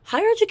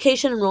Higher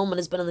education enrollment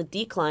has been on the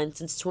decline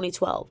since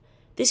 2012.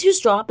 This year's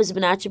drop has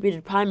been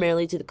attributed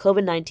primarily to the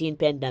COVID-19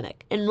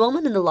 pandemic.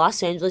 Enrollment in the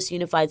Los Angeles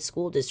Unified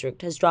School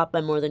District has dropped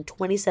by more than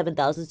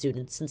 27,000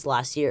 students since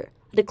last year,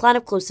 a decline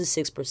of close to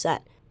 6%.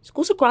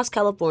 Schools across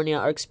California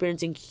are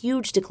experiencing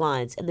huge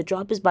declines, and the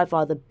drop is by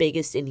far the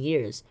biggest in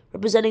years,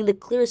 representing the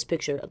clearest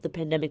picture of the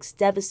pandemic's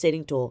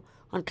devastating toll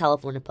on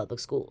California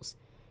public schools.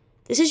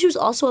 This issue is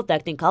also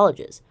affecting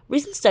colleges. A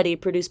recent study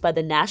produced by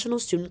the National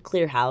Student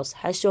Clearinghouse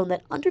has shown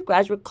that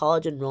undergraduate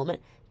college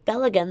enrollment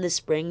fell again this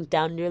spring,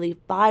 down nearly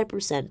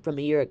 5% from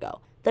a year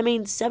ago. That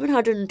means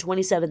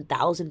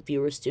 727,000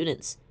 fewer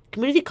students.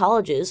 Community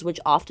colleges, which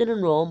often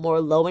enroll more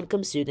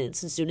low-income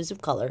students and students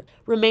of color,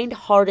 remained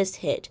hardest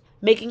hit,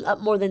 making up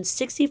more than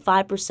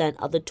 65%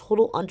 of the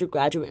total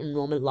undergraduate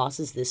enrollment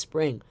losses this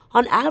spring.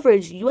 On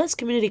average, U.S.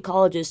 community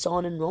colleges saw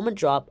an enrollment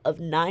drop of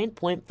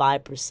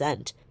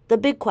 9.5%. The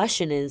big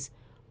question is,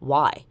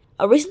 why?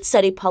 A recent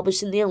study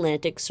published in The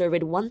Atlantic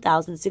surveyed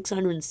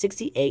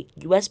 1,668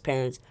 U.S.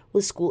 parents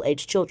with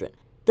school-aged children.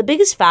 The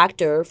biggest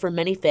factor for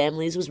many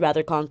families was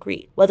rather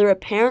concrete: whether a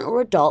parent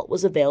or adult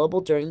was available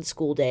during the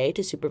school day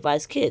to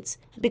supervise kids.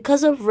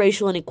 Because of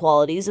racial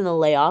inequalities and the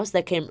layoffs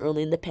that came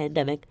early in the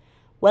pandemic,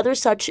 whether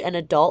such an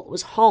adult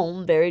was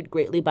home varied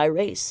greatly by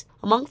race.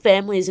 Among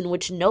families in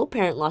which no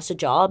parent lost a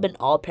job and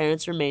all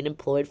parents remained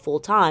employed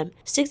full-time,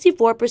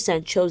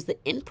 64% chose the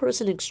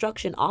in-person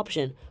instruction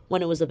option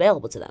when it was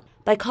available to them.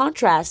 By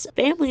contrast,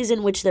 families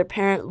in which their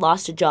parent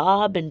lost a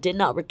job and did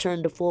not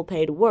return to full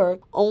paid work,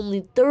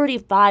 only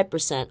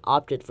 35%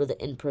 opted for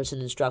the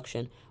in-person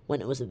instruction when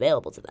it was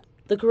available to them.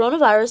 The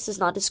coronavirus does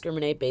not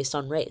discriminate based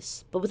on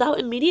race, but without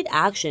immediate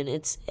action,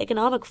 its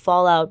economic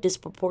fallout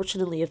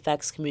disproportionately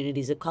affects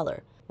communities of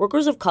color.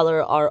 Workers of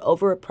color are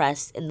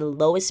overoppressed in the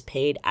lowest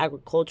paid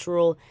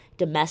agricultural,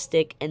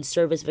 domestic, and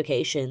service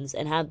vocations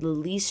and have the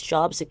least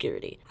job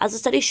security. As the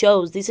study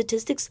shows, these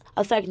statistics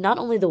affect not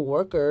only the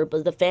worker,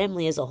 but the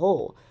family as a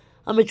whole.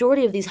 A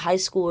majority of these high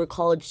school or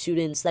college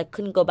students that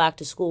couldn't go back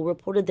to school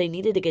reported they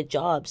needed to get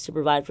jobs to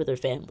provide for their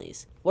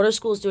families. What are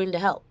schools doing to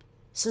help?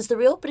 Since the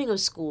reopening of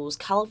schools,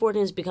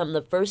 California has become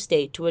the first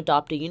state to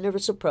adopt a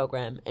universal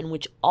program in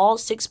which all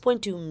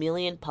 6.2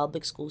 million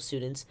public school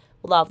students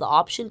will have the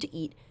option to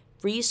eat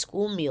free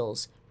school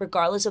meals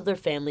regardless of their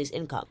family's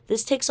income.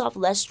 This takes off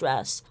less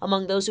stress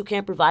among those who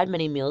can't provide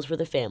many meals for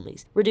their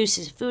families,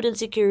 reduces food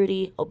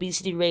insecurity,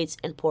 obesity rates,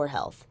 and poor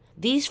health.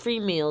 These free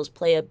meals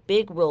play a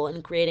big role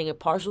in creating a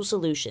partial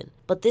solution,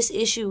 but this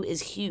issue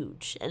is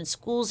huge, and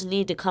schools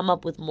need to come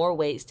up with more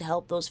ways to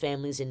help those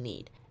families in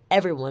need.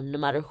 Everyone, no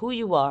matter who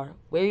you are,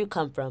 where you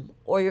come from,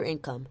 or your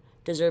income,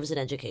 deserves an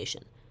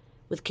education.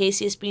 With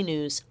KCSB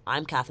News,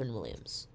 I'm Catherine Williams.